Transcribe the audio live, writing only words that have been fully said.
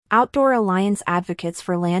Outdoor Alliance advocates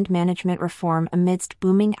for land management reform amidst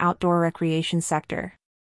booming outdoor recreation sector.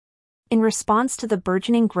 In response to the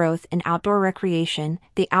burgeoning growth in outdoor recreation,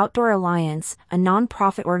 the Outdoor Alliance, a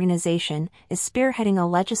non-profit organization, is spearheading a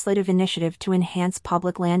legislative initiative to enhance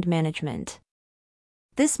public land management.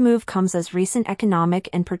 This move comes as recent economic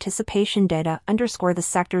and participation data underscore the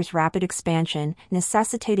sector's rapid expansion,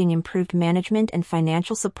 necessitating improved management and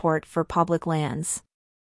financial support for public lands.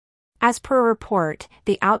 As per a report,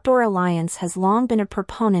 the Outdoor Alliance has long been a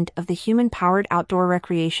proponent of the human-powered outdoor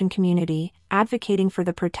recreation community, advocating for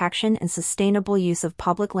the protection and sustainable use of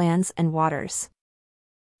public lands and waters.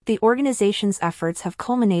 The organization's efforts have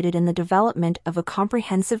culminated in the development of a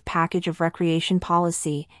comprehensive package of recreation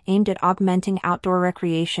policy aimed at augmenting outdoor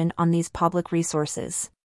recreation on these public resources.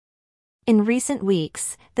 In recent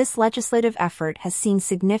weeks, this legislative effort has seen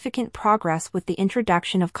significant progress with the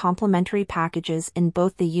introduction of complementary packages in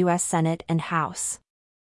both the U.S. Senate and House.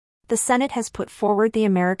 The Senate has put forward the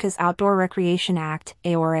America's Outdoor Recreation Act,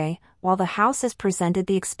 AORA, while the House has presented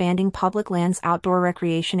the Expanding Public Lands Outdoor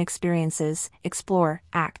Recreation Experiences, EXPLORE,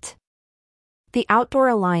 Act. The Outdoor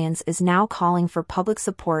Alliance is now calling for public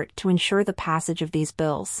support to ensure the passage of these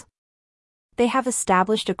bills. They have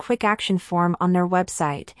established a quick action form on their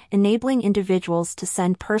website, enabling individuals to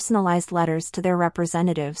send personalized letters to their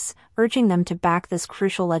representatives, urging them to back this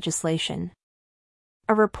crucial legislation.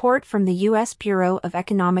 A report from the U.S. Bureau of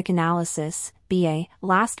Economic Analysis, BA,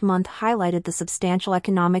 last month highlighted the substantial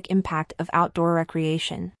economic impact of outdoor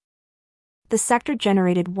recreation. The sector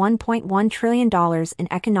generated $1.1 trillion in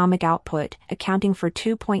economic output, accounting for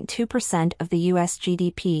 2.2% of the U.S.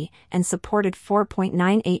 GDP, and supported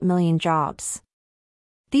 4.98 million jobs.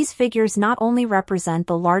 These figures not only represent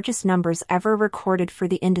the largest numbers ever recorded for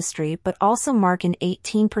the industry but also mark an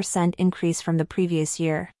 18% increase from the previous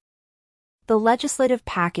year. The legislative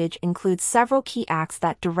package includes several key acts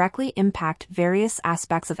that directly impact various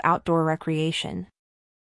aspects of outdoor recreation.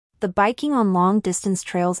 The Biking on Long-Distance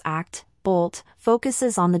Trails Act, BOLT,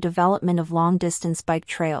 focuses on the development of long-distance bike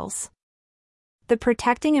trails. The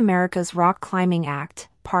Protecting America's Rock Climbing Act,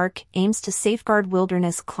 PARC, aims to safeguard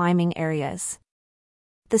wilderness climbing areas.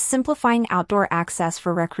 The Simplifying Outdoor Access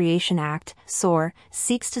for Recreation Act, SOAR,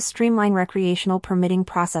 seeks to streamline recreational permitting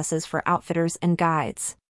processes for outfitters and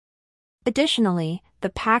guides. Additionally,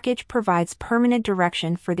 the package provides permanent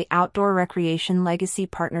direction for the Outdoor Recreation Legacy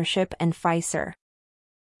Partnership and FISER.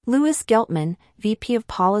 Louis Geltman, VP of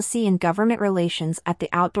Policy and Government Relations at the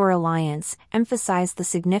Outdoor Alliance, emphasized the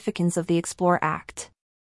significance of the EXPLORE Act.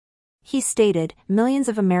 He stated, "Millions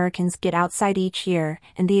of Americans get outside each year,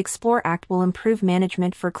 and the EXPLORE Act will improve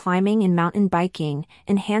management for climbing and mountain biking,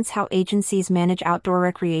 enhance how agencies manage outdoor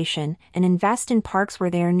recreation, and invest in parks where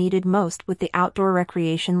they are needed most with the Outdoor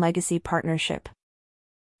Recreation Legacy Partnership."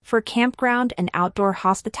 For campground and outdoor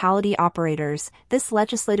hospitality operators, this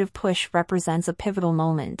legislative push represents a pivotal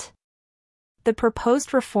moment. The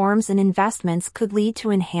proposed reforms and investments could lead to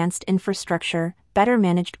enhanced infrastructure, better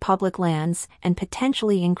managed public lands, and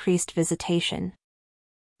potentially increased visitation.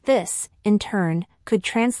 This, in turn, could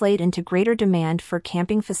translate into greater demand for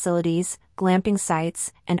camping facilities, glamping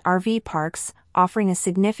sites, and RV parks, offering a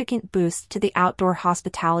significant boost to the outdoor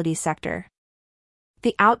hospitality sector.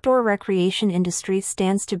 The outdoor recreation industry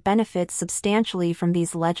stands to benefit substantially from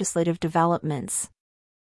these legislative developments.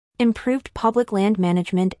 Improved public land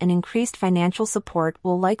management and increased financial support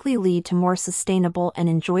will likely lead to more sustainable and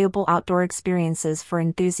enjoyable outdoor experiences for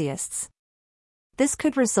enthusiasts. This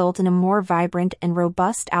could result in a more vibrant and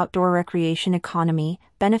robust outdoor recreation economy,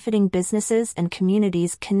 benefiting businesses and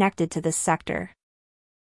communities connected to this sector.